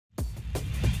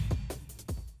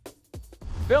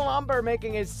Bill Humber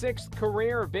making his 6th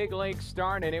career big league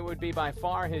start, and it would be by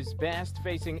far his best,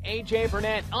 facing A.J.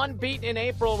 Burnett, unbeaten in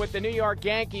April with the New York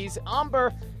Yankees.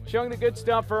 Humber showing the good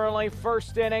stuff early.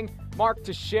 First inning, Mark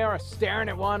Teixeira staring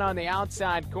at one on the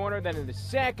outside corner. Then in the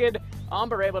second,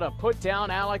 Humber able to put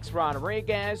down Alex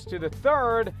Rodriguez. To the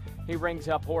third, he rings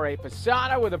up Jorge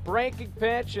Posada with a breaking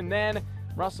pitch, and then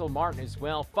Russell Martin as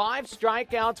well. 5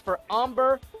 strikeouts for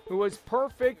Humber, who was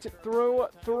perfect through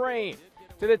 3.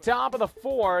 To the top of the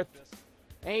 4th,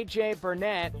 A.J.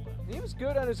 Burnett, he was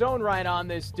good on his own right on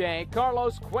this day.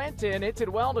 Carlos Quentin hits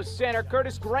it well to center.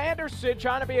 Curtis Granderson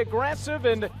trying to be aggressive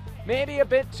and maybe a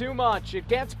bit too much. It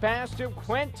gets past him.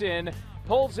 Quentin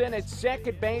pulls in at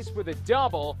second base with a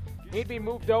double. He'd be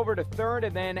moved over to third,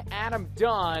 and then Adam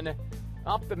Dunn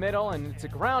up the middle, and it's a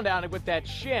ground out with that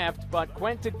shift, but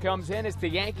Quentin comes in as the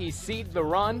Yankees seed the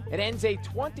run. It ends a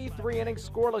 23-inning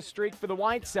scoreless streak for the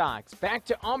White Sox. Back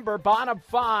to Humber, bottom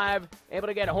 5, able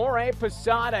to get Jorge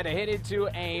Posada to hit into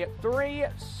a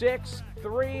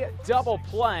 3-6-3 double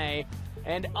play,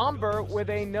 and Humber with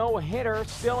a no-hitter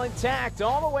still intact.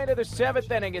 All the way to the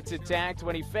 7th inning it's intact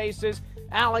when he faces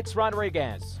Alex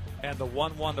Rodriguez. And the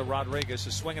 1-1 to Rodriguez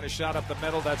is swinging a shot up the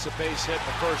middle. That's a base hit,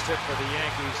 the first hit for the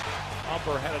Yankees.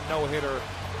 Humber had a no-hitter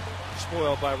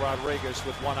spoiled by Rodriguez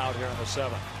with 1 out here in the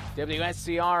 7th.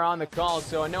 WSCR on the call,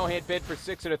 so a no-hit bid for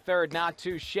 6 1/3, not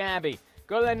too shabby.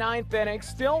 Go to the 9th inning,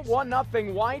 still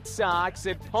 1-0 White Sox,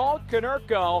 and Paul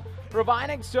Konerko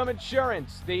providing some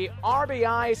insurance. The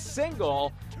RBI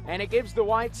single, and it gives the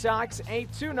White Sox a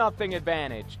 2-0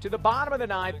 advantage. To the bottom of the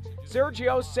 9th,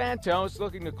 Sergio Santos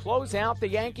looking to close out the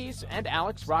Yankees and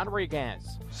Alex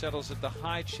Rodriguez. Settles at the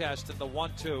high chest in the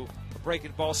 1-2. A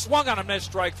breaking ball swung on him, there's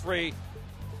strike 3.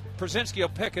 Przinski will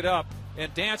pick it up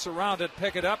and dance around it,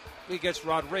 pick it up. He gets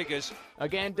Rodriguez.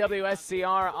 Again,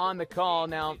 WSCR on the call.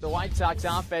 Now, the White Sox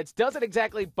offense doesn't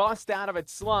exactly bust out of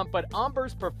its slump, but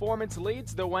Humber's performance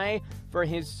leads the way for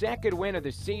his 2nd win of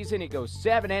the season. He goes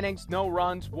 7 innings, no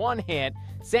runs, 1 hit.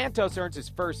 Santos earns his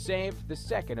first save, the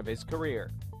 2nd of his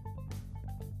career.